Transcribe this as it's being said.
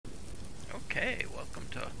Okay, welcome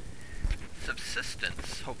to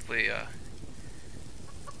Subsistence. Hopefully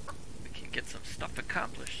we can get some stuff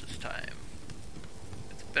accomplished this time.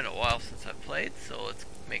 It's been a while since I've played, so let's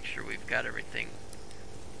make sure we've got everything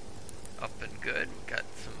up and good.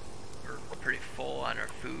 We're pretty full on our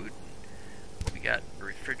food. We got a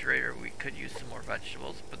refrigerator. We could use some more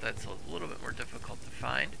vegetables, but that's a little bit more difficult to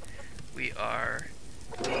find. We are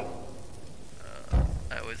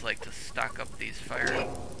I always like to stock up these fires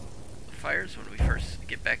when we first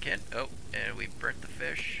get back in. Oh, and we burnt the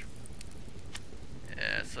fish.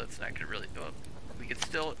 So it's not gonna really we can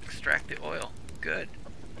still extract the oil. Good.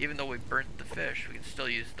 Even though we burnt the fish, we can still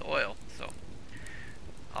use the oil. So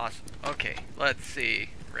awesome. Okay, let's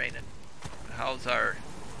see. Raining. How's our...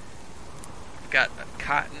 We've got a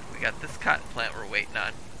cotton. We got this cotton plant we're waiting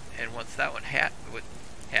on. And once that one hatches,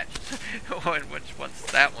 once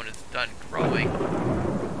that one is done growing,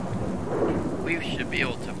 we should be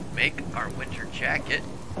able to make our winter jacket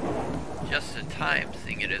just in time,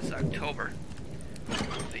 seeing it is October.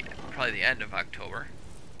 Probably the end of October.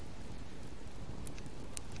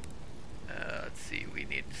 Let's see, we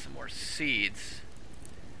need some more seeds.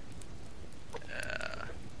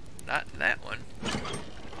 Not in that one.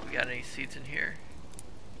 We got any seeds in here?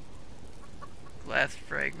 Glass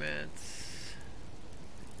fragments.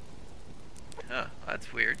 Huh,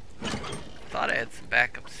 that's weird. Thought I had some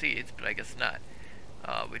backup seeds, but I guess not.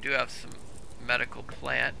 We do have some medical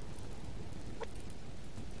plant.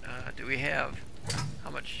 Do we have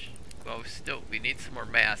how much? Well, we need some more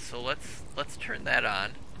mass, so let's turn that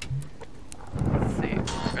on. Let's see.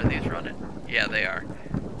 Are these running? Yeah, they are.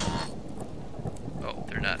 Oh,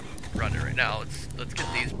 they're not running right now. Let's get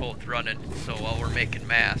these both running, so while we're making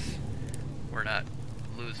mass, we're not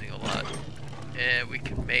losing a lot. And we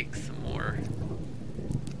can make some more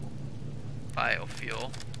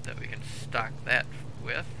biofuel that we can stock that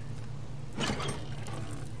with. Let's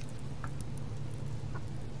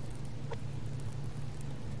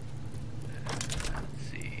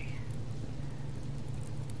see.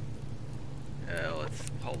 Let's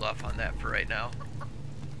hold off on that for right now.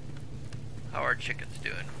 How are our chickens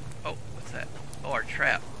doing? Oh, what's that? Oh, our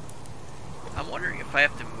trap. I'm wondering if I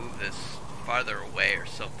have to move this farther away or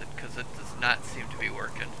something, because it does not seem to be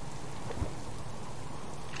working.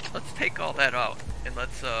 Let's take all that out, and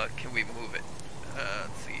let's, can we move it?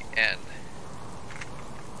 Let's see, end.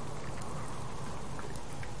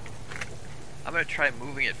 I'm gonna try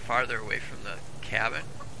moving it farther away from the cabin,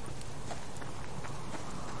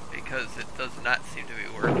 because it does not seem to be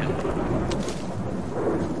working.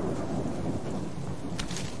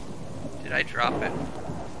 Did I drop it?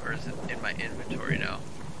 Or is it in my inventory now?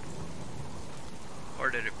 Or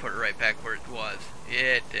did it put it right back where it was?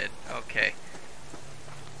 Yeah, it did. Okay.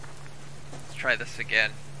 Let's try this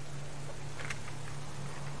again.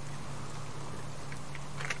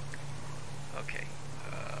 Okay.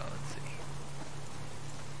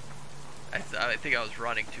 Let's see. I think I was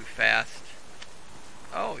running too fast.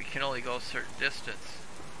 Oh, you can only go a certain distance.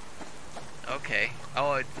 Okay.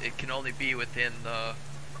 Oh, it can only be within the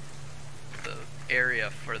area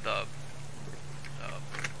for the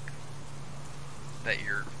that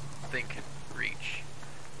your thing can reach.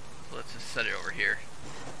 So let's just set it over here.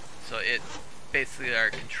 So it basically,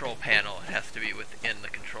 our control panel, it has to be within the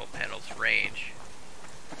control panel's range.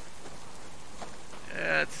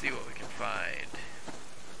 Let's see what we can find.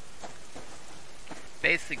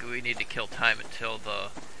 Basically, we need to kill time until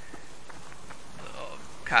the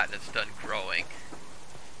cotton is done growing.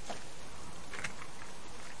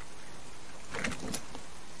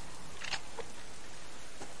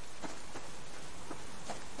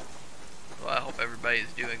 Well, I hope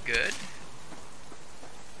everybody's doing good.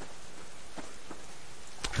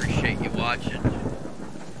 Appreciate you watching.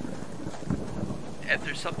 If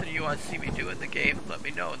there's something you want to see me do in the game, let me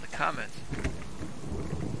know in the comments.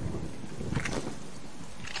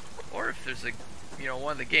 Or if there's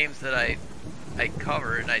one of the games that I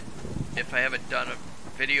cover, and if I haven't done a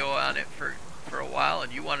video on it for a while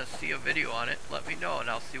and you want to see a video on it, let me know and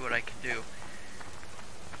I'll see what I can do.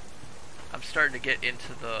 I'm starting to get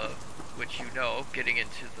into getting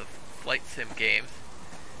into the flight sim games,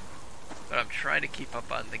 but I'm trying to keep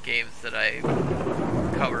up on the games that I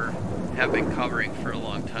have been covering for a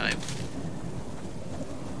long time.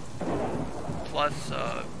 Plus,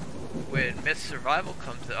 when Myth Survival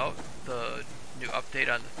comes out, the new update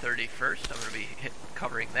on the 31st, I'm going to be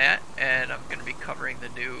covering that, and I'm going to be covering the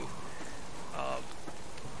new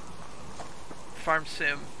Farm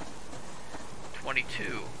Sim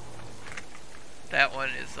 22. That one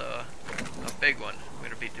is a big one. I'm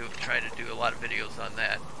going to be trying to do a lot of videos on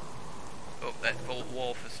that. Oh, that old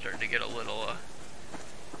wolf is starting to get a little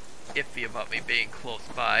iffy about me being close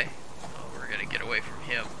by. We're gonna get away from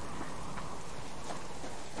him.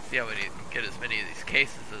 See how we can get as many of these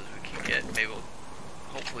cases as we can get. Maybe we'll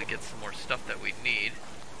hopefully get some more stuff that we need.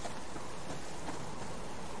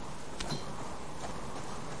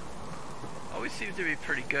 Always seems to be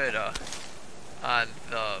pretty good on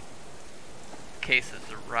the cases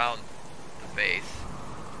around the base.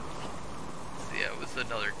 So yeah, it was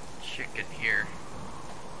another chicken here.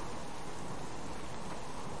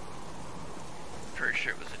 Pretty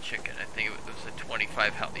sure it was a chicken. I think it was a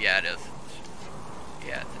 25 health. Yeah, it is.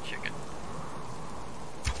 Yeah, it's a chicken.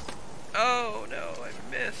 Oh no, I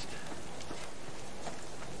missed.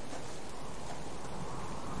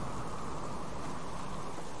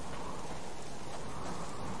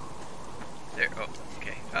 There, oh,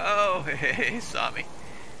 okay. Oh, he saw me.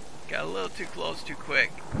 Got a little too close too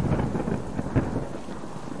quick.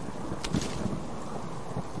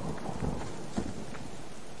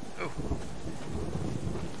 Oh.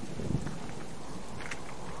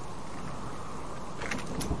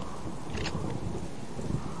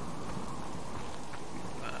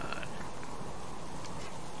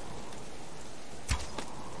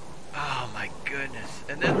 Goodness.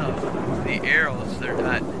 And then the arrows, they're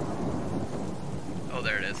not... Oh,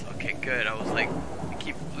 there it is. Okay, good. I was like, I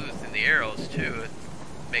keep losing the arrows too. It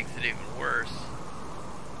makes it even worse.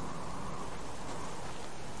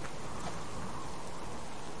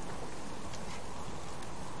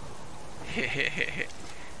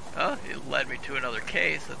 Oh, it led me to another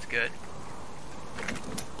case. That's good.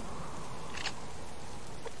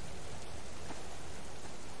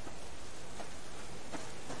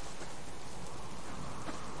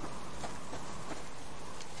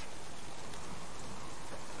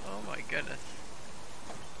 Goodness.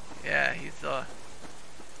 Yeah, he's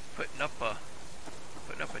putting up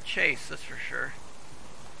a chase, that's for sure.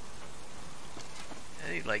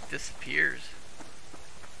 And he like disappears.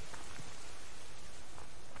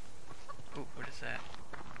 Oh, what is that?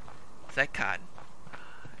 Is that cotton?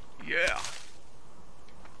 Yeah.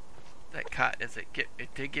 That cotton is it?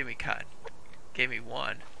 It did give me cotton. Gave me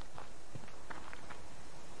one.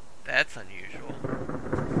 That's unusual.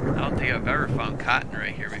 I don't think I've ever found cotton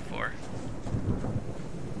right here before.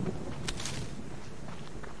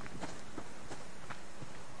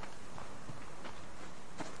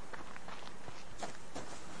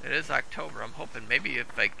 It is October. I'm hoping maybe if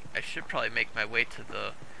I should probably make my way to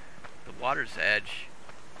the water's edge.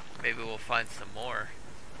 Maybe we'll find some more.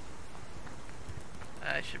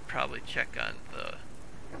 I should probably check on the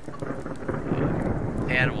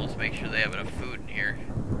animals, make sure they have enough food in here.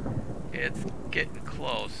 It's getting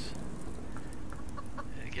close.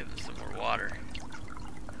 And give them some more water.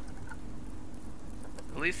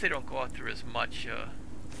 At least they don't go out through as much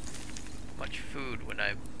much food when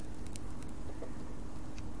I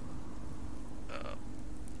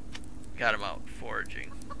got them out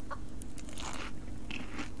foraging.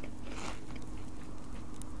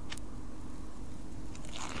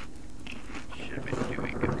 Should be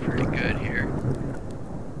doing pretty good here.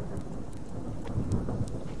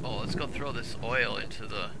 Oh, let's go throw this oil into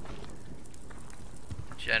the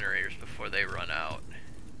generators before they run out.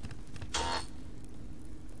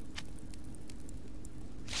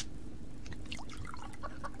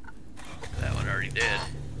 That one already did.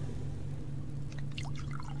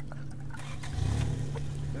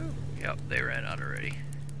 Ooh, yep, they ran out already.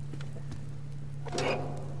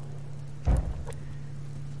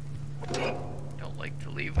 Don't like to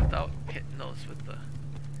leave without hitting those with the...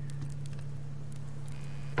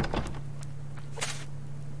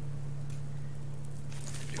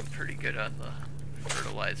 Doing pretty good on the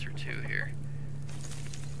fertilizer too here.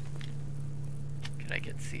 Can I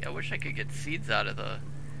get seed? I wish I could get seeds out of the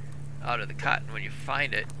cotton when you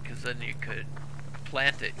find it, because then you could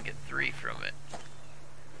plant it and get 3 from it.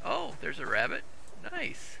 Oh, there's a rabbit.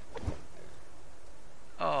 Nice.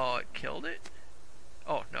 Oh, it killed it?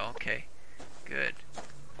 Oh, no, okay. Good.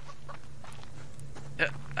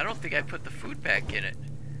 I don't think I put the food back in it.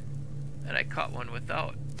 And I caught one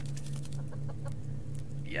without.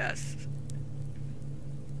 Yes.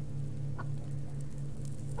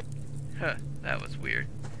 Huh, that was weird.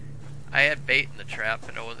 I had bait in the trap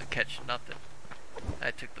and I wasn't catching nothing.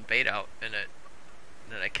 I took the bait out and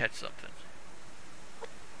then I catch something.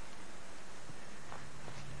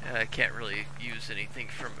 I can't really use anything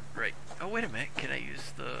from it right. Oh, wait a minute. Can I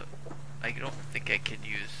use the... I don't think I can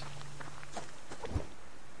use...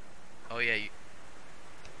 Oh, yeah.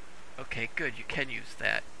 Okay, good. You can use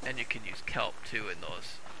that. And you can use kelp, too, in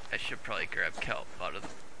those. I should probably grab kelp out of the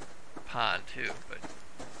pond, too, but...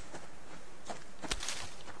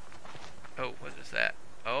 Oh, what is that?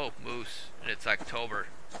 Oh, moose. And it's October.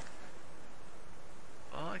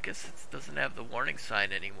 Oh, I guess it doesn't have the warning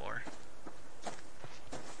sign anymore.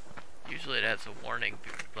 Usually it has a warning,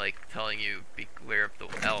 like telling you beware of the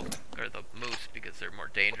elk or the moose because they're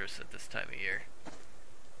more dangerous at this time of year.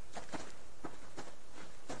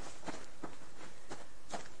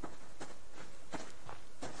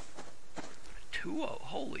 2-0,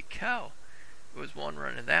 holy cow. There was one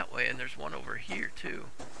running that way and there's one over here too.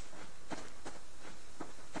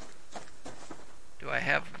 Do I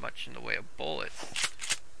have much in the way of bullets?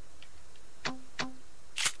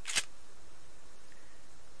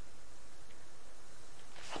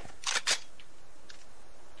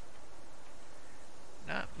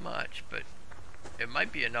 Not much, but it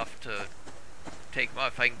might be enough to take them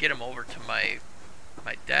off if I can get them over to my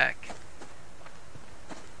deck.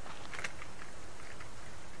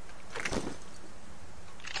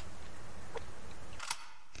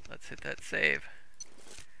 Let's hit that save.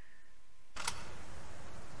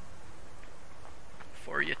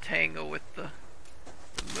 Before you tangle with the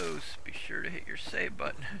moose, be sure to hit your save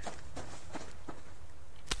button.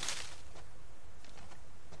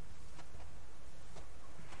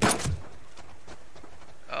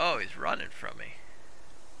 Oh, he's running from me.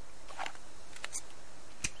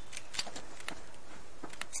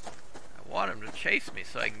 I want him to chase me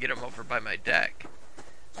so I can get him over by my deck.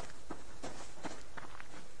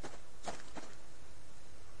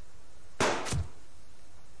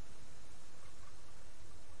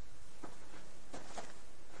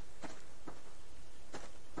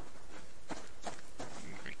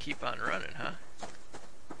 Keep on running, huh?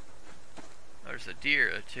 There's a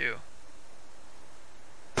deer too.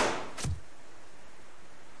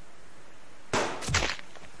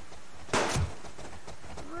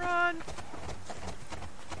 Run!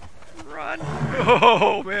 Run!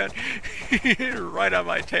 Oh man! Right on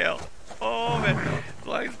my tail. Oh man! As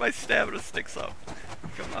long as my stamina sticks up.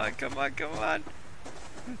 Come on, come on, come on!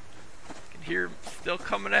 I can hear him still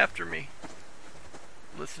coming after me.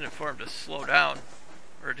 Listening for him to slow down.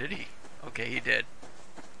 Or did he? Okay, he did.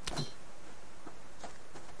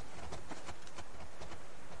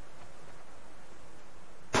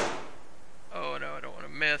 Oh no, I don't want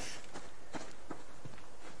to miss.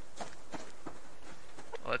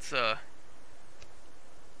 Let's get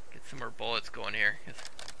some more bullets going here.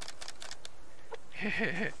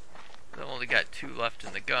 I've only got 2 left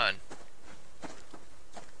in the gun.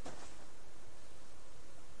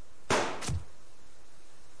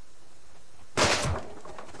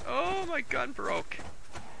 Oh, my gun broke.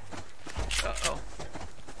 Uh-oh.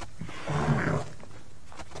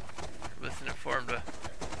 Listening for him to...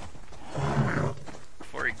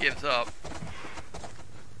 before he gives up.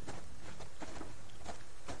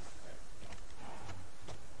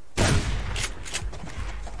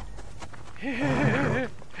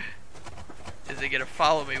 Is he gonna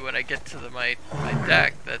follow me when I get to my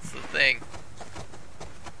deck? That's the thing.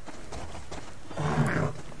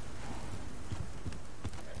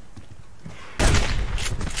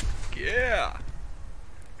 Yeah!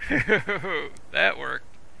 That worked.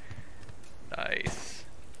 Nice.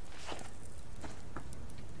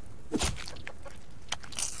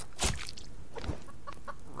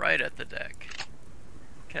 Right at the deck.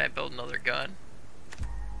 Can I build another gun?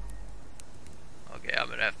 Okay, I'm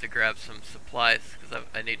gonna have to grab some supplies because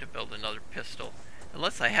I need to build another pistol.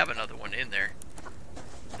 Unless I have another one in there.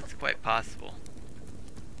 It's quite possible.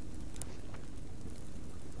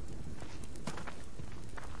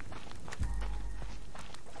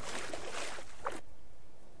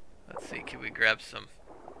 Let's see, can we grab some?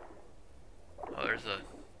 Oh, there's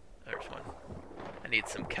one. I need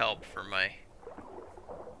some kelp for my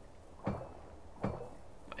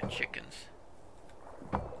chickens.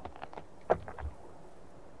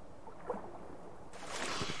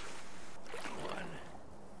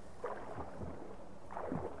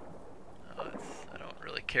 I don't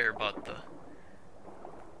really care about the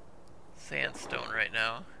sandstone right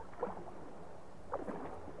now.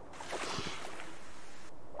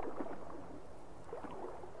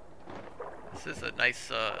 This is a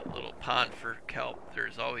nice little pond for kelp.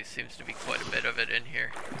 There's always seems to be quite a bit of it in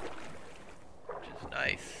here, which is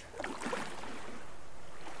nice.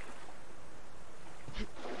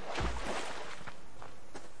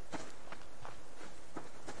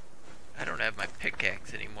 I don't have my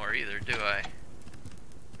pickaxe anymore either, do I?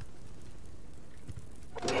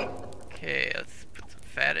 Okay, let's put some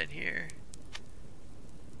fat in here.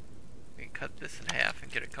 We can cut this in half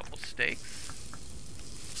and get a couple steaks.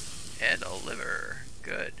 And a liver.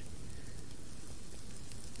 Good.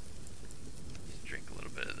 Let's drink a little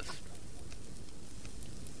bit of this.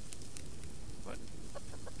 What?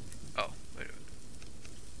 Oh, wait a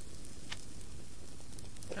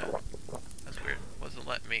minute. That's weird. Wasn't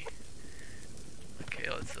let. me. Okay,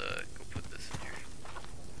 let's go put this in here.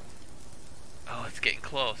 Oh, it's getting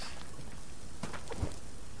close.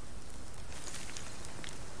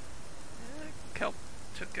 Kelp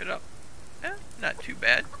took it up. Not too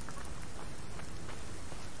bad.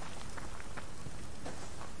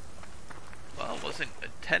 Well, wasn't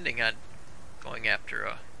intending on going after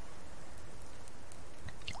a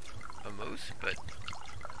moose, but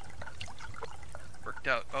worked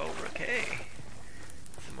out. Oh, okay.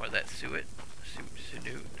 Some more of that suet,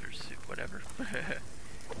 or whatever.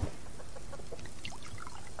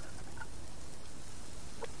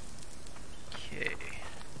 Okay.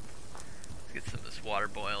 Let's get some of this water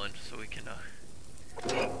boiling so we can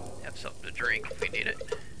have something to drink if we need it.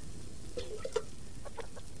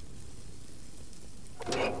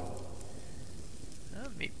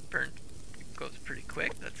 Meat burnt goes pretty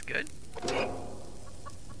quick, that's good. Oh,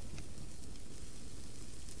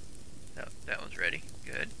 that one's ready,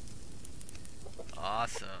 good.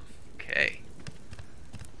 Awesome, okay.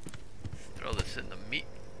 Let's throw this in the meat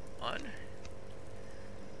one.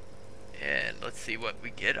 And let's see what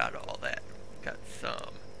we get out of all that. Got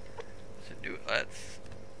some. Let's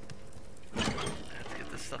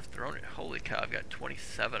get this stuff thrown in. Holy cow, I've got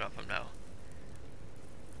 27 of them now.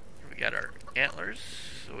 We got our antlers,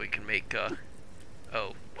 so we can make,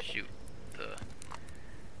 oh, shoot.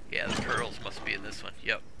 Yeah, the pearls must be in this one.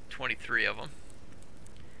 Yep, 23 of them.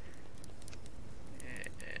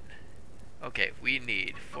 And, okay, we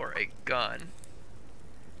need for a gun.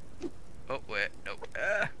 Oh, wait, nope.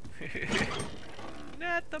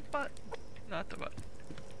 Not the butt. Not the butt.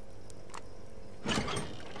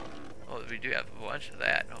 Oh, we do have a bunch of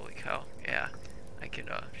that. Holy cow. Yeah, I can,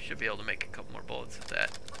 should be able to make a couple more bullets of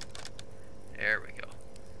that. There we go.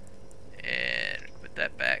 And put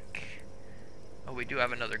that back. Oh, we do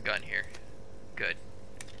have another gun here. Good.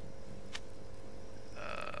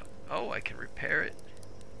 Oh, I can repair it.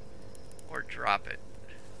 Or drop it.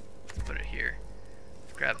 Let's put it here.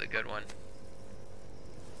 Let's grab the good one.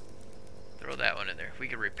 Throw that one in there. We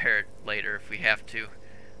can repair it later if we have to.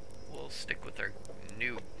 We'll stick with our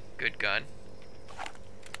new good gun.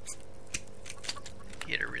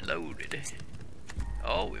 Get it reloaded.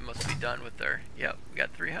 Oh, we must be done with our... Yep, we got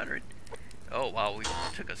 300. Oh, wow, we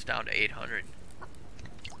took us down to 800.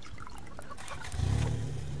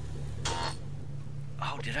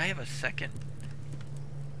 Oh, did I have a second?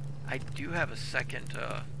 I do have a second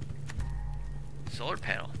solar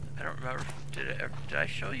panel. I don't remember. Did I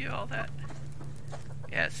show you all that?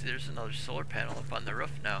 Yeah, see, there's another solar panel up on the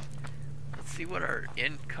roof now. Let's see what our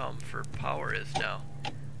income for power is now.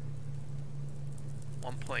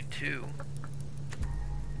 1.2.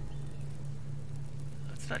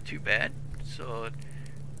 That's not too bad. So,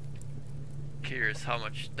 curious how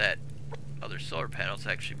much that other solar panel is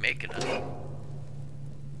actually making us.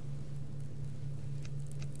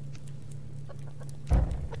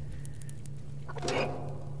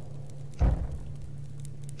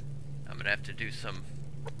 I'm gonna have to do some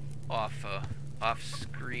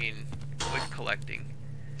off-screen wood collecting.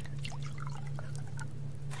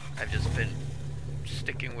 I've just been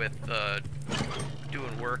sticking with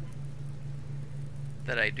doing work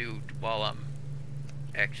that I do while I'm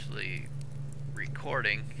actually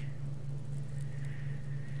recording.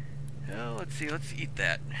 Oh, let's see, let's eat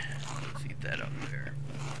that. Let's eat that up there.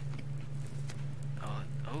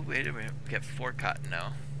 Oh, wait a minute, we got 4 cotton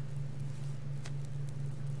now.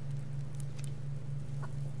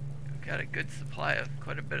 We've got a good supply of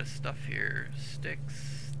quite a bit of stuff here.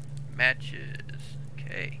 Sticks, matches,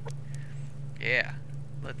 okay. Yeah,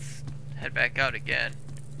 let's head back out again.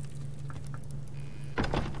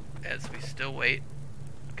 As we still wait.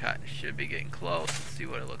 Cotton should be getting close. Let's see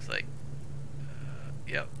what it looks like.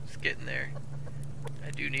 Yep, it's getting there.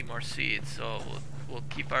 I do need more seeds, so we'll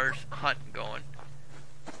keep our hunt going.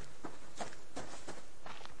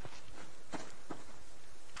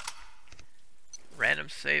 Random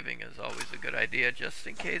saving is always a good idea, just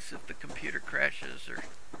in case if the computer crashes or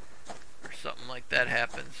something like that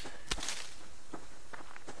happens.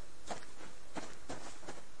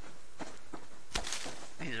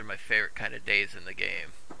 These are my favorite kind of days in the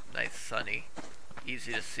game. Nice, sunny,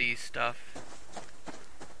 easy to see stuff.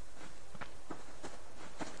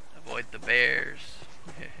 Avoid the bears.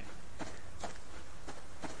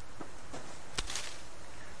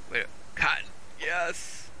 Wait, cotton.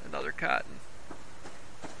 Yes, another cotton.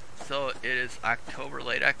 So it is October,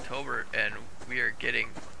 late October, and we are getting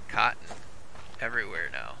cotton everywhere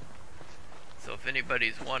now. So if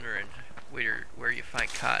anybody's wondering where you find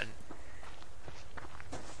cotton,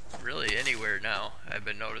 really anywhere now. I've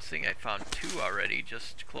been noticing I found 2 already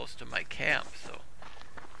just close to my camp, so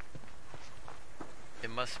it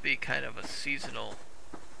it must be kind of a seasonal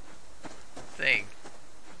thing.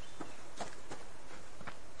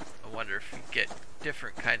 I wonder if you get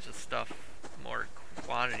different kinds of stuff, more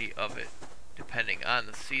quantity of it, depending on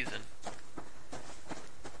the season.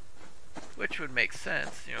 Which would make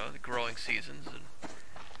sense, you know, the growing seasons and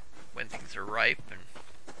when things are ripe and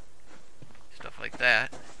stuff like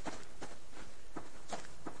that.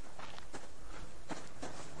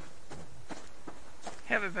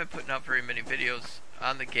 Haven't been putting out very many videos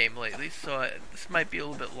on the game lately, so this might be a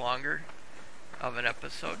little bit longer of an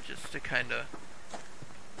episode, just to kind of,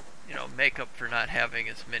 you know, make up for not having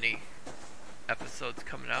as many episodes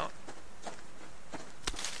coming out.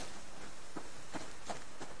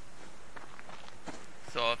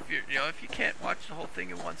 So if you if you can't watch the whole thing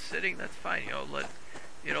in one sitting, that's fine. You know,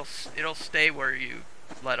 it'll stay where you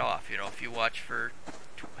let off. You know, if you watch for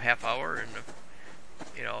half hour and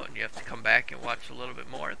you know, and you have to come back and watch a little bit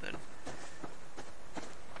more, then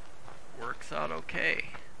works out okay.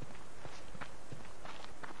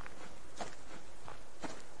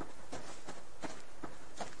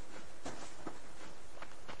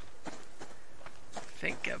 I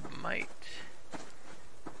think I might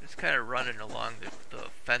just kind of running along the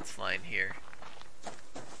fence line here,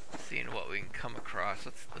 seeing what we can come across.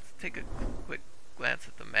 Let's take a quick glance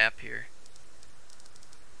at the map here.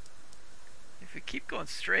 If we keep going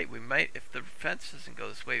straight, we might, if the fence doesn't go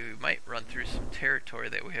this way, we might run through some territory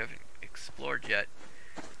that we haven't explored yet.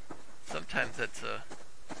 Sometimes that's a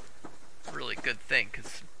really good thing,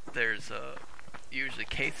 because there's usually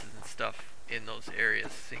cases and stuff in those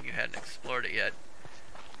areas, seeing you hadn't explored it yet.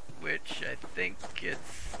 Which I think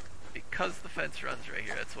it's because the fence runs right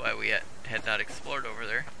here, that's why we had not explored over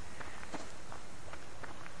there.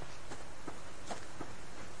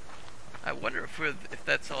 I wonder if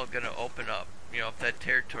that's all going to open up, you know, if that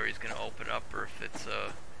territory is going to open up, or if it's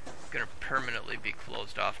going to permanently be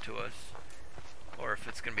closed off to us, or if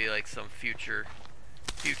it's going to be like some future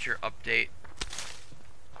update.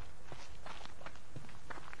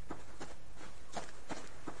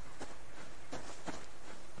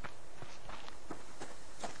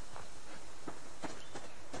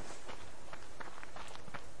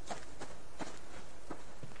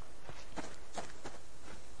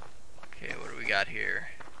 Got here.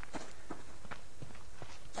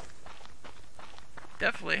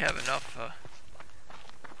 Definitely have enough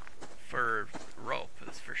for rope,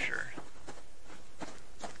 that's for sure.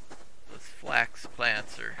 Those flax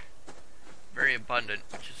plants are very abundant,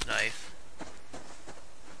 which is nice.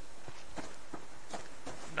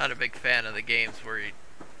 I'm not a big fan of the games where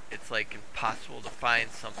it's like impossible to find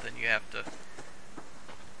something. You have to,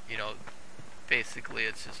 you know, basically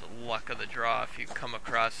it's just a luck of the draw if you come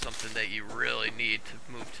across something that you really need to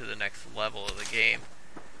move to the next level of the game.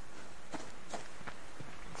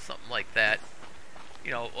 Something like that.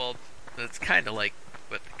 You know, well, that's kind of like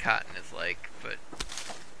what the cotton is like, but...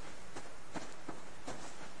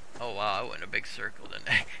 Oh wow, I went in a big circle, didn't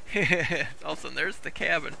I? All of a sudden, there's the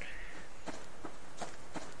cabin.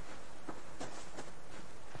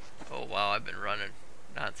 Oh wow, I've been running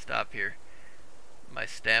non-stop here. My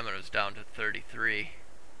stamina was down to 33.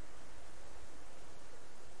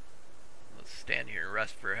 Let's stand here and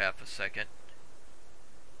rest for half a second.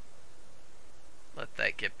 Let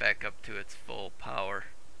that get back up to its full power.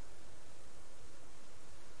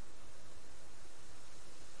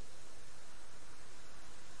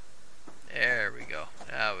 There we go.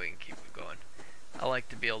 Now we can keep it going. I like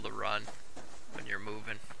to be able to run when you're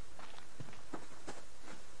moving.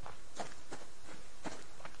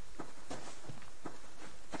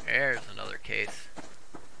 There's another case.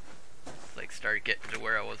 It's like started getting to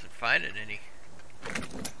where I wasn't finding any.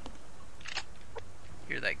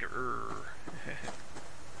 Hear that grrr.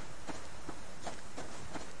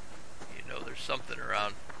 You know there's something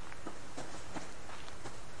around.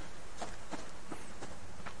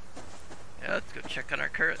 Yeah, let's go check on our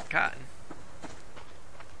current cotton.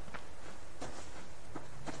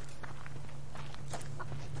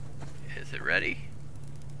 Is it ready?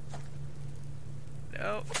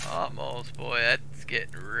 Nope, almost. Boy, that's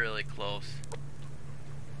getting really close.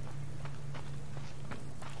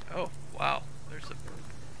 Oh, wow. There's a...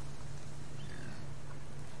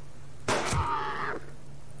 Come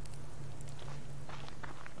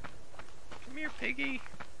here, piggy.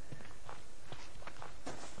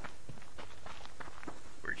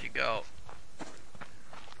 Where'd you go?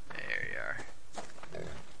 There you are.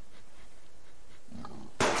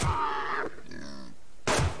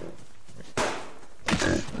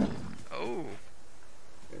 Oh,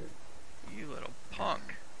 you little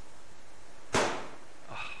punk.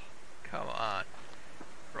 Oh, come on.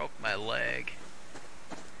 Broke my leg.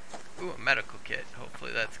 Ooh, a medical kit.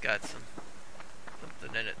 Hopefully that's got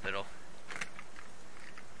something in it that'll...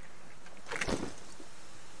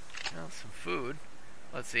 Well, some food.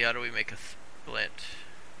 Let's see, how do we make a splint?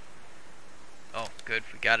 Oh, good.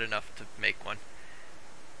 We got enough to make one.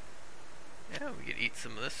 Yeah, we could eat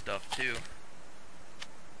some of this stuff too.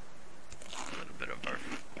 A little bit of our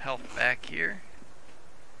health back here.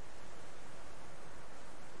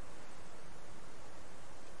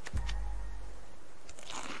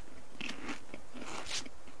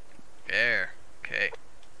 There. Okay.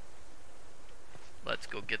 Let's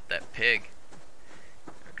go get that pig.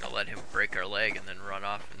 We're gonna let him break our leg and then run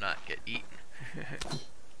off and not get eaten.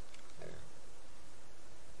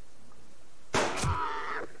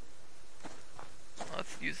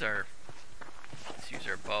 Let's use our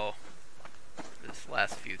bow. This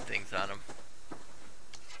last few things on him.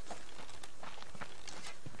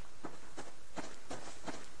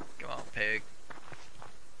 Come on, pig.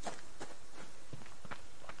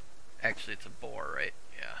 Actually, it's a boar, right?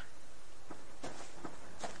 Yeah.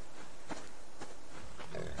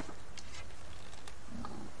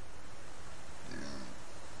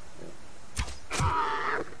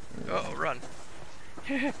 Uh-oh, run.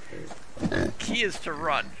 Key is to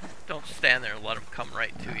run. Don't stand there and let him come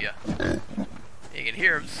right to you. You can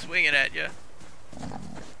hear him swinging at you.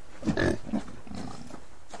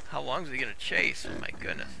 How long is he gonna chase? Oh my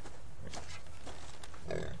goodness.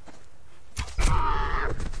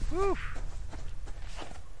 Whew.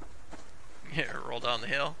 You gonna roll down the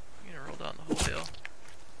hill? You gonna roll down the whole hill?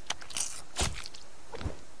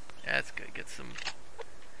 That's good. Get some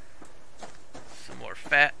more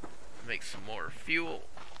fat. Make some more fuel.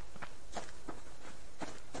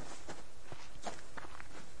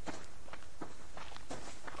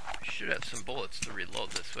 Should have some bullets to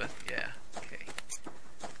reload this with. Yeah, okay.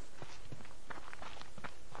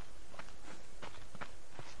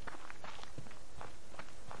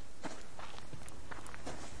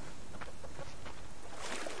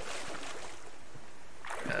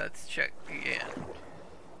 Let's check again.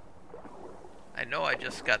 I know I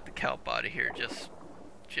just got the kelp out of here just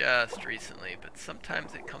recently, but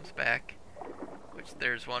sometimes it comes back. Which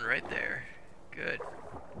there's one right there. Good.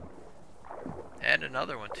 And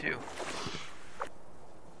another one too.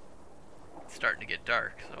 It's starting to get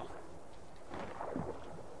dark, so.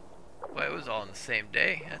 Boy, it was all in the same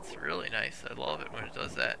day. That's really nice. I love it when it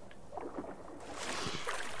does that.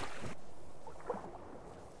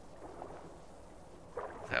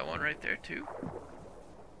 Is that one right there too?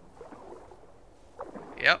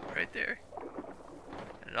 Yep, right there.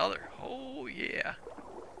 And another. Oh yeah.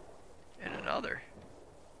 And another.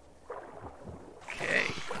 Okay,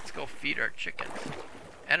 let's go feed our chickens.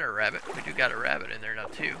 And our rabbit. We do got a rabbit in there now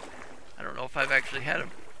too. I don't know if I've actually had a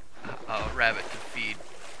rabbit to feed.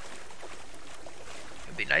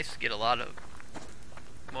 It'd be nice to get a lot of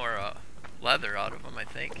more leather out of them, I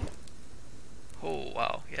think. Oh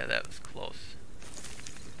wow, yeah, that was close.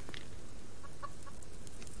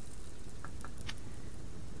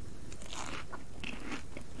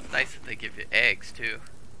 It's nice that they give you eggs too.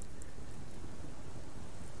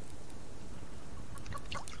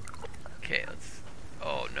 Okay, let's...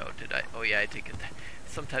 Oh no, did I... Oh yeah, I take it...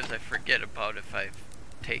 Sometimes I forget about if I've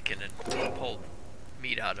taken and pulled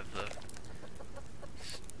meat out of the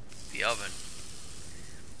oven.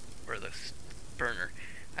 Or the burner.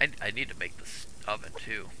 I need to make this oven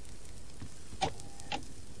too.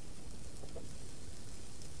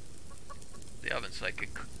 The oven so I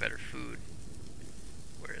could cook better food.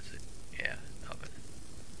 Where is it? Yeah, oven.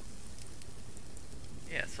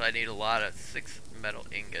 Yeah, so I need a lot of 6 metal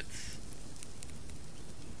ingots.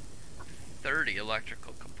 30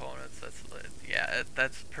 electrical components. That's, yeah,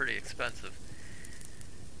 that's pretty expensive.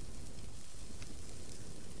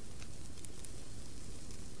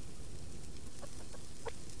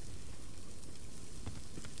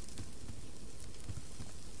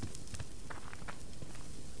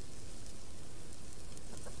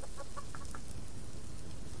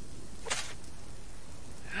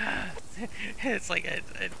 It's like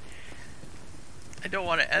I don't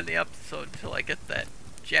want to end the episode until I get that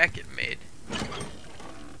jacket made. Let's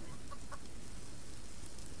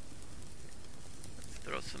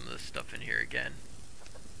throw some of this stuff in here again.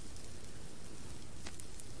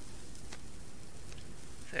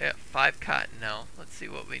 So I got 5 cotton now. Let's see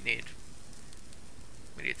what we need.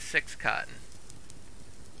 We need 6 cotton.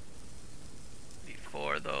 Need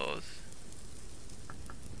 4 of those.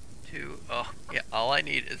 2. Oh, yeah, all I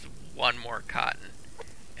need is 1 more cotton,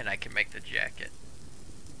 and I can make the jacket.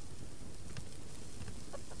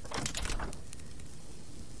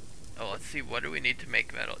 Oh, let's see, what do we need to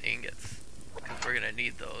make metal ingots? Because we're going to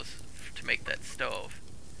need those to make that stove.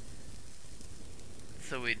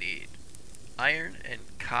 So we need iron and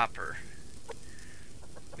copper.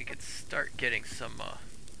 We could start getting some of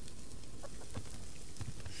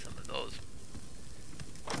those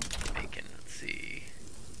making. Let's see.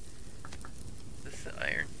 This is the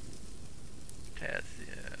iron,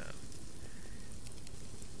 potassium.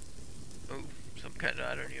 Oh, some kind of,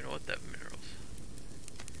 I don't even know what that minerals.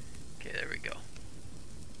 Okay, there we go.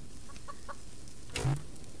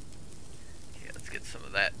 Okay, let's get some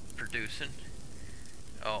of that producing.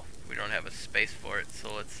 Oh, we don't have a space for it,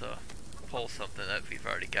 so let's pull something that we've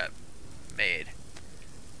already got made.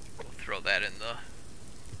 We'll throw that in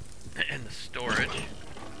the storage.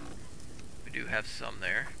 We do have some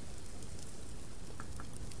there.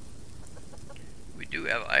 We do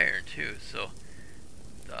have iron too, so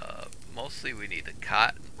mostly we need the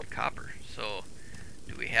copper. So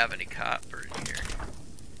do we have any copper in here?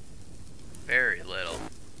 Very little.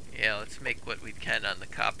 Yeah, let's make what we can on the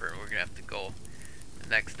copper, and we're gonna have to go the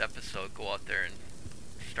next episode, go out there and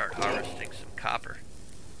start harvesting some copper.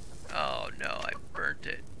 Oh no, I burnt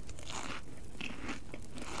it.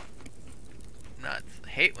 Nuts. I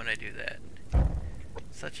hate when I do that.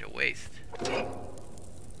 Such a waste.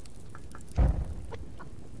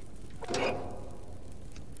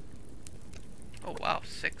 Oh wow,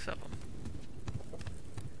 6 of them.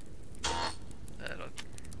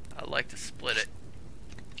 I'd like to split it.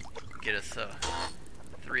 Get us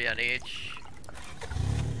 3 on each.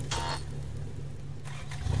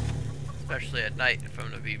 Especially at night if I'm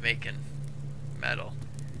going to be making metal.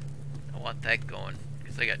 I want that going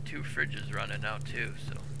because I got 2 fridges running now too.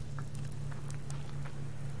 So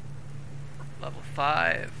level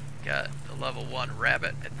 5, got a level 1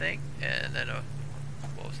 rabbit I think, and then a,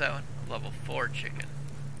 what was that one? A level 4 chicken.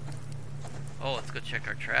 Oh, let's go check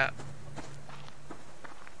our trap.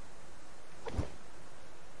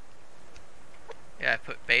 Yeah, I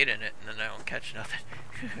put bait in it and then I don't catch nothing.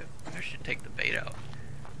 I should take the bait out.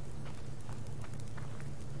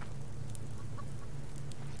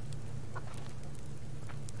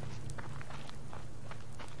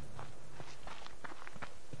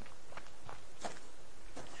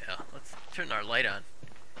 Yeah, let's turn our light on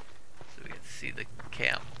so we can see the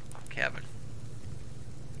cabin.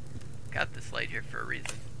 Got this light here for a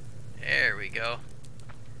reason. There we go.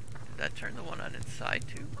 Did that turn the one on inside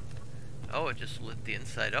too? Oh, it just lit the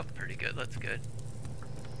inside up pretty good. That's good.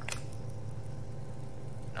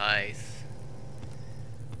 Nice.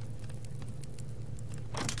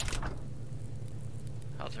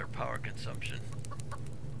 How's our power consumption?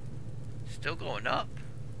 Still going up.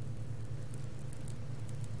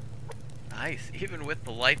 Nice, even with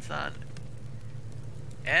the lights on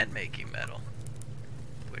and making metal.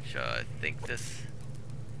 Which I think this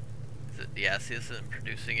is, yeah, see, this isn't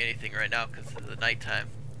producing anything right now because of the nighttime.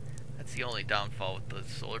 That's the only downfall with the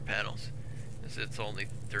solar panels, is it's only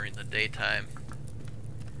during the daytime.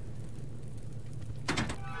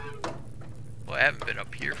 Well, I haven't been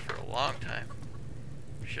up here for a long time.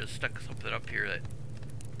 Should have stuck something up here that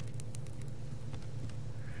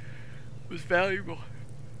was valuable.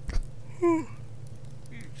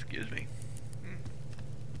 Excuse me.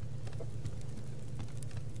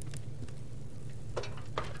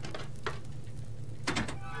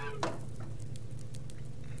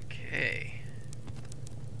 Okay.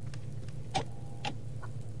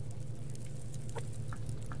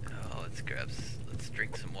 Oh, let's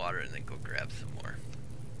drink some water and then go grab some more.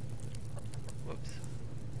 Whoops.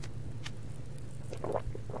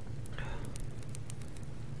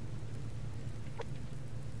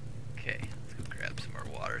 Okay, let's go grab some more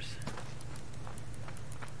waters.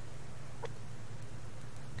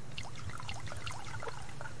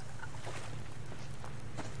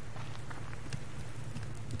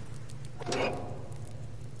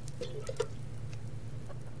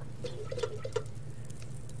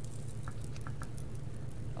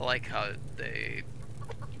 I like how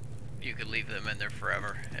you could leave them in there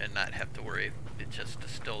forever and not have to worry. It just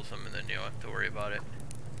distills them and then you don't have to worry about it.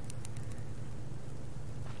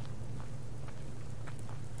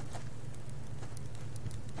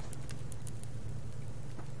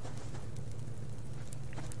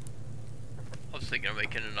 I was thinking of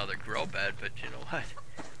making another grow bed, but you know what?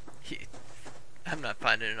 I'm not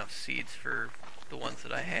finding enough seeds for the ones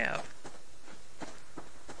that I have.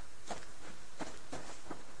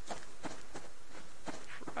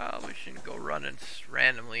 Probably shouldn't go running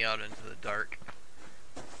randomly out into the dark.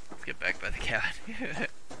 Let's get back by the cabin.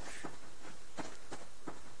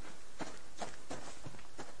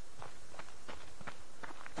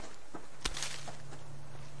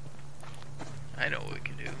 I know what we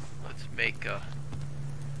can do. Let's make a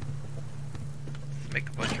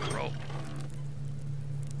bunch of rope.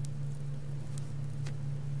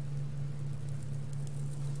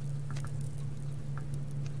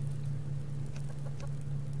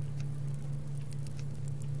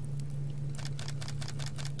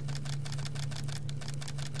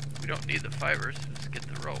 We don't need the fibers, just get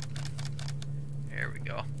the rope. There we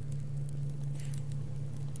go.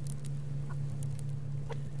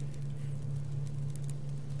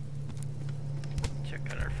 Check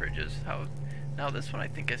on our fridges. Now this one I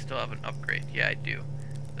think I still have an upgrade. Yeah, I do.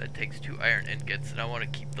 That takes 2 iron ingots, and I want to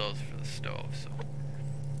keep those for the stove. So,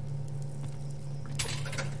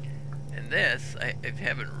 and this I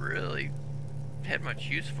haven't really had much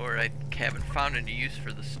use for it. I haven't found any use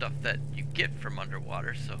for the stuff that you get from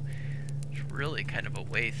underwater, so it's really kind of a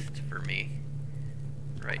waste for me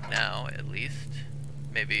right now, at least.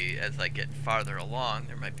 Maybe as I get farther along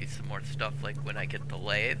there might be some more stuff, like when I get the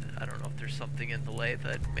lathe. I don't know if there's something in the lathe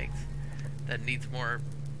that needs more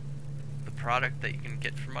the product that you can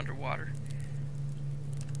get from underwater.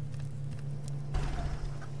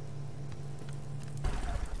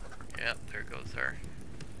 Yep, there goes our...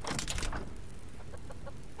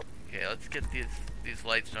 Okay, let's get these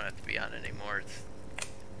lights. Don't have to be on anymore. It's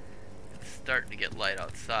starting to get light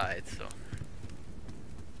outside, so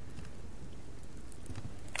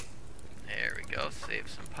there we go. Save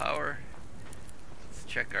some power. Let's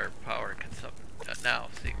check our power consumption now.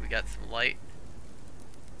 See, we got some light.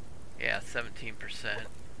 Yeah, 17%.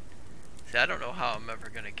 See, I don't know how I'm ever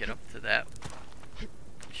gonna get up to that.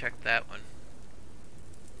 Check that one.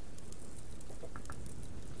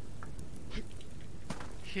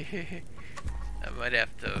 I might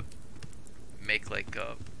have to make like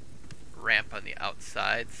a ramp on the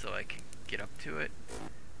outside so I can get up to it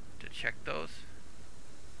to check those.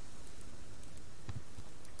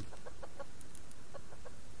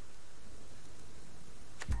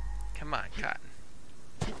 Come on, Cotton.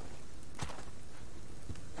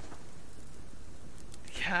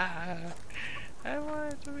 Yeah, I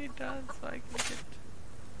want it to be done so I can get...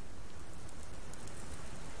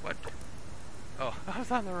 What? Oh, I was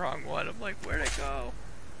on the wrong one. I'm like, where'd it go?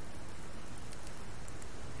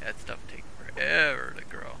 Yeah, that stuff takes forever to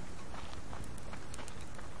grow.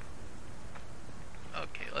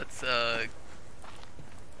 Okay, let's go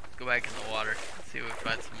back in the water. See if we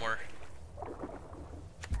find some more.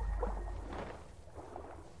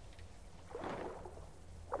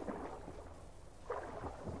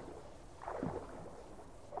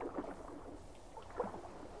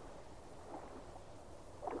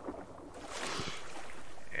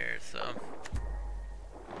 There's some.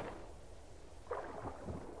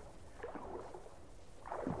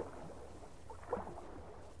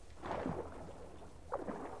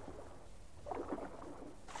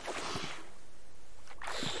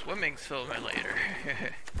 Swimming simulator.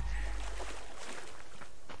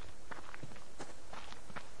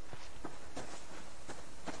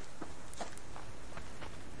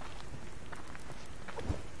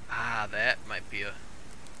 Ah, that might be a...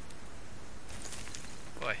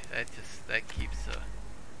 Boy, that keeps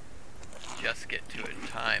just get to it in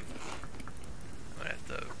time. I'm gonna have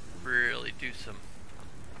to really do some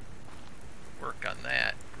work on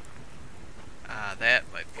that. Ah,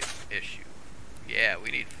 that might be an issue. Yeah,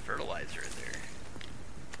 we need fertilizer in there.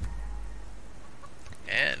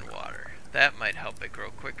 And water. That might help it grow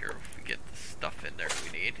quicker if we get the stuff in there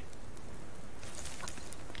we need.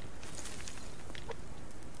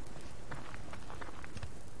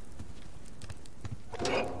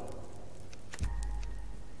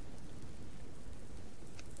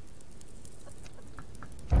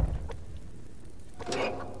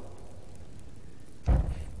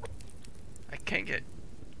 I can't get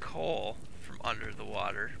coal from under the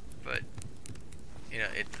water, but you know,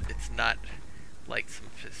 it's not like some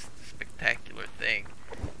spectacular thing.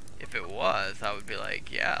 If it was, I would be like,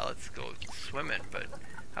 yeah, let's go swimming. But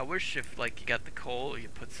I wish if like you got the coal, you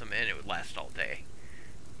put some in, it would last all day.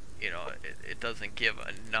 You know, it doesn't give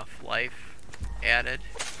enough life added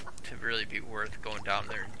to really be worth going down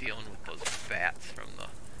there and dealing with those bats from the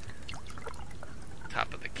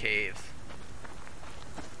top of the caves.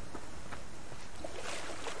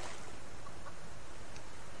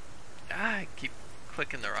 I keep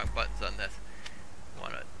clicking the wrong buttons on this.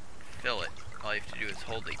 Want to fill it? All you have to do is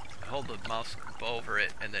hold the mouse over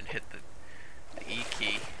it and then hit the E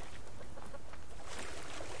key.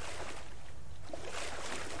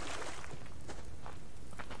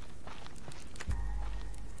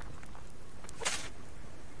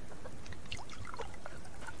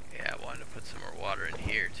 Yeah, I wanted to put some more water in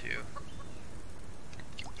here too.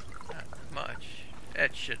 Not much.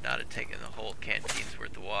 That should not have taken the whole canteen's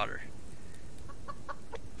worth of water.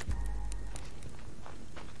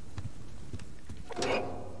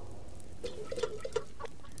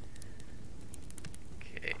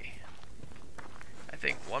 Okay. I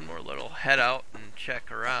think one more little head out and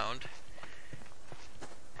check around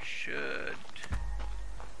should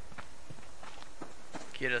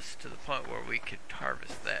get us to the point where we could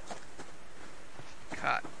harvest that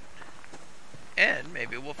cotton. And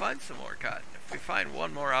maybe we'll find some more cotton. If we find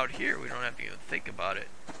one more out here, we don't have to even think about it.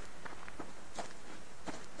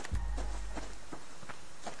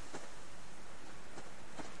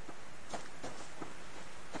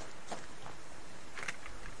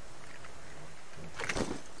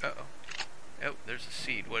 Uh-oh. Oh, there's a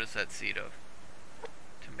seed. What is that seed of?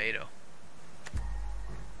 Tomato.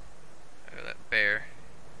 Look at that bear.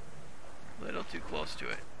 A little too close to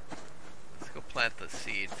it. Let's go plant the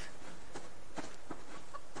seeds.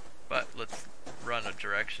 But let's run a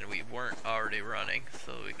direction we weren't already running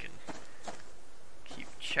so we can keep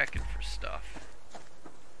checking for stuff.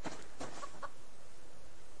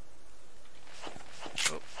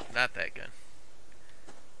 Oh, not that gun.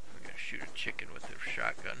 We're gonna shoot a chicken with a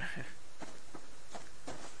shotgun.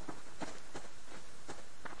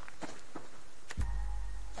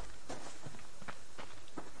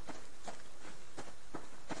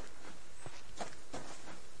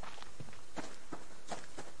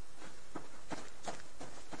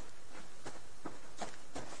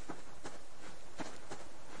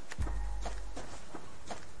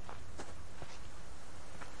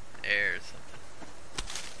 There's something.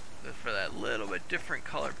 For that little bit different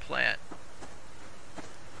colored plant.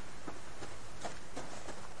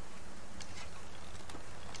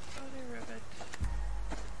 Bunny rabbit.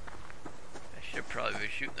 I should probably be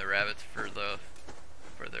shooting the rabbits for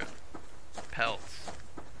their pelts.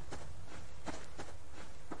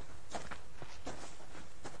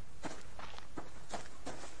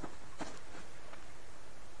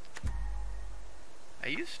 I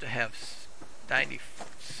used to have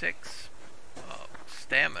 96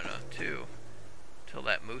 stamina too, till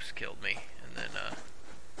that moose killed me, and then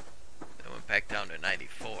I went back down to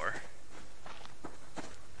 94.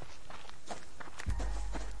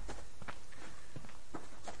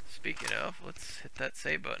 Speaking of, let's hit that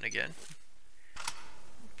save button again.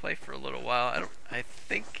 Play for a little while. I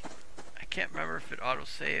can't remember if it auto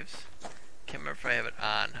saves. Can't remember if I have it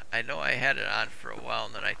on. I know I had it on for a while,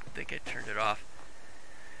 and then I think I turned it off.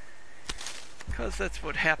 Because that's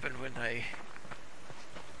what happened when I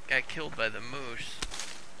got killed by the moose.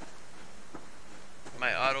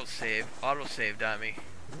 My auto-saved on me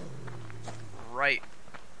right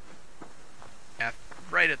at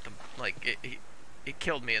the, like, it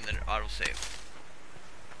killed me and then it auto-saved.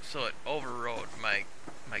 So it overrode my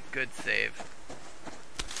good save.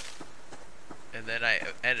 And then I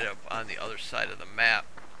ended up on the other side of the map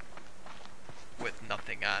with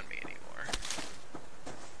nothing on me anymore.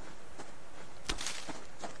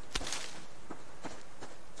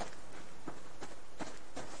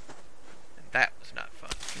 That was not fun.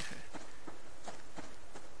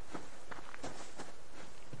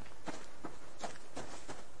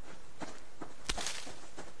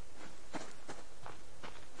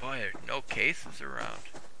 Boy, there's no cases around.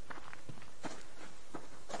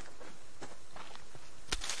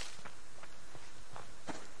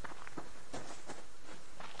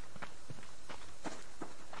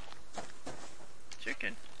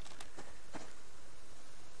 Chicken.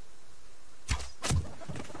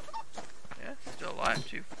 Still alive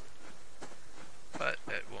too, but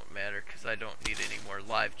it won't matter because I don't need any more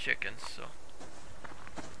live chickens, so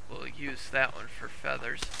we'll use that one for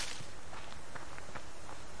feathers.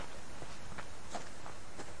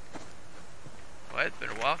 Well, it's been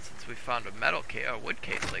a while since we found a metal case, a wood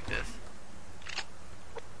case like this.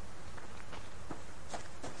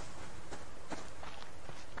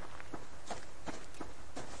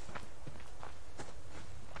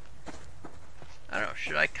 I don't know,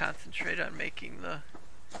 should I concentrate on making the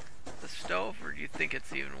stove, or do you think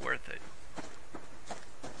it's even worth it?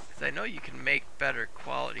 Because I know you can make better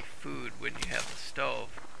quality food when you have the stove.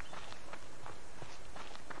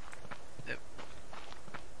 That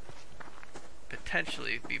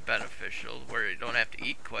potentially be beneficial, where you don't have to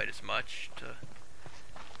eat quite as much to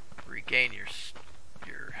regain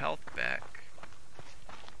your health back.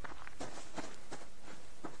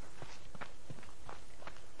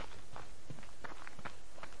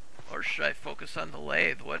 Or should I focus on the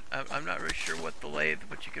lathe? I'm not really sure what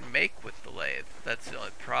you can make with the lathe. That's the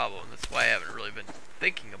only problem. That's why I haven't really been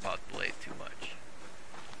thinking about the lathe too much.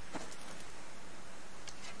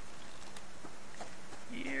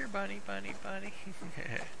 Here, bunny, bunny, bunny.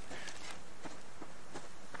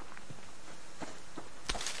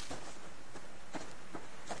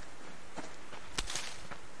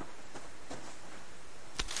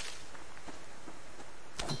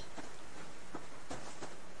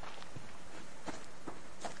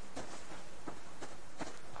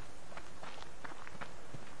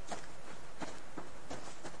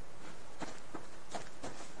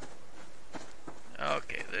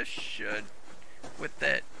 this should, with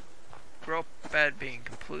that grow bed being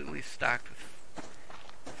completely stocked with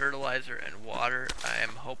fertilizer and water, I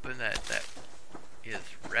am hoping that that is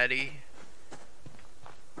ready.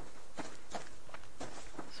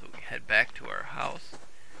 So we head back to our house.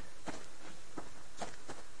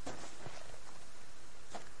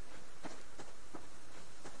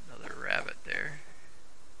 Another rabbit there.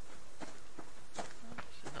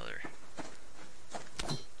 There's another.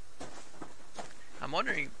 I'm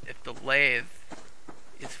wondering if the lathe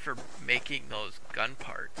is for making those gun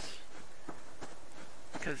parts,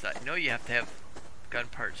 because I know you have to have gun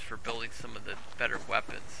parts for building some of the better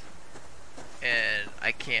weapons, and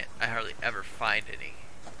I hardly ever find any.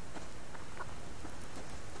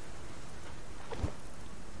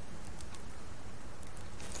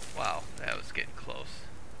 Wow, that was getting close.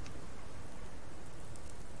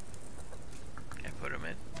 Can I put them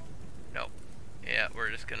in? Nope. Yeah,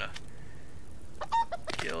 we're just gonna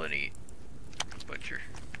kill and eat. Butcher.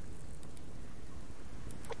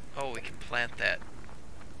 Oh, we can plant that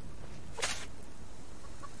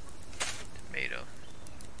tomato.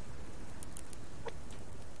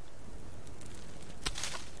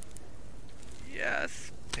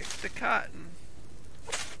 Yes, pick the cotton.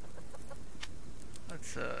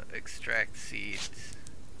 Let's extract seeds.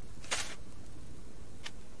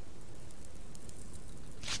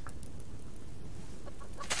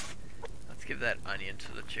 Let's give that onion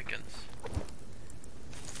to the chickens.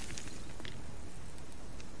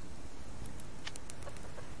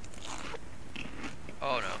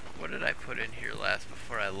 Oh no, what did I put in here last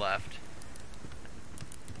before I left?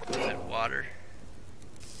 Was it water?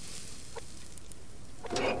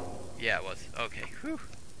 Yeah, it was. Okay, whew.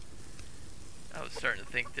 I was starting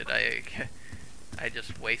to think that I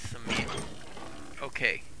just waste some meat.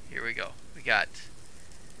 Okay, here we go. We got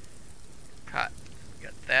cotton. We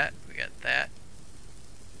got that. We got that.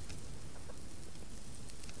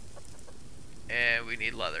 And we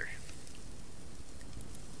need leather.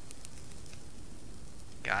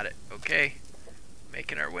 Got it. Okay.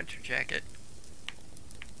 Making our winter jacket.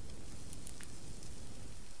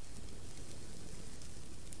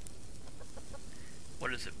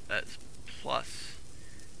 What is it? That's plus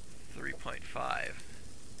 3.5.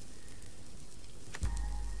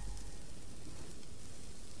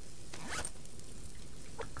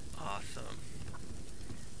 Awesome.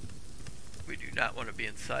 We do not want to be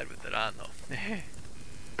inside with it on though.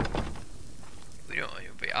 We don't want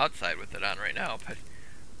to be outside with it on right now, but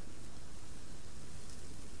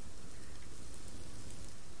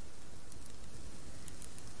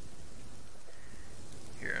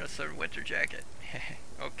here in a southern winter jacket.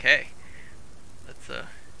 Okay.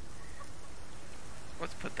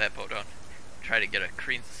 Let's put that boat on. Try to get a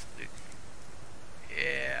green.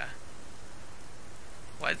 Yeah.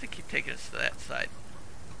 Why does it keep taking us to that side?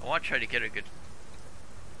 I want to try to get a good.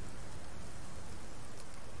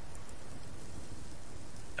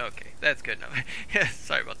 Okay, that's good enough.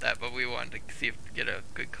 Sorry about that, but we wanted to see if we get a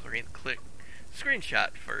good clean screenshot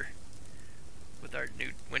with our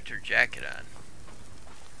new winter jacket on.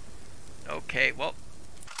 Okay, well,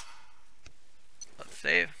 let's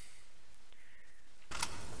save.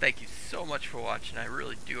 Thank you so much for watching. I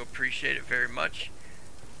really do appreciate it very much.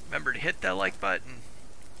 Remember to hit that like button,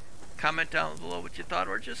 comment down below what you thought,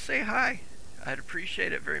 or just say hi. I'd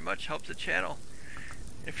appreciate it very much. Helps the channel.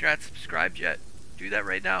 If you're not subscribed yet, do that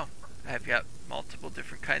right now. I've got multiple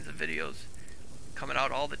different kinds of videos coming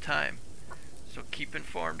out all the time, so keep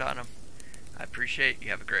informed on them. I appreciate it. You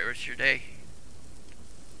have a great rest of your day.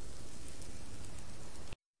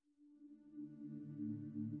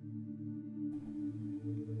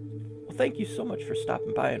 Well, thank you so much for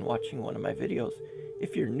stopping by and watching one of my videos.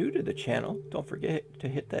 If you're new to the channel, don't forget to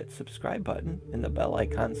hit that subscribe button and the bell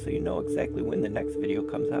icon so you know exactly when the next video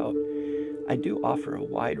comes out. I do offer a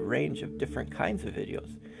wide range of different kinds of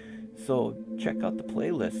videos, so check out the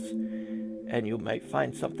playlists and you might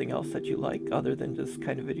find something else that you like other than this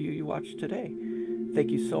kind of video you watched today. Thank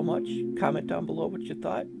you so much. Comment down below what you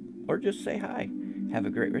thought, or just say hi. Have a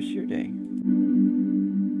great rest of your day.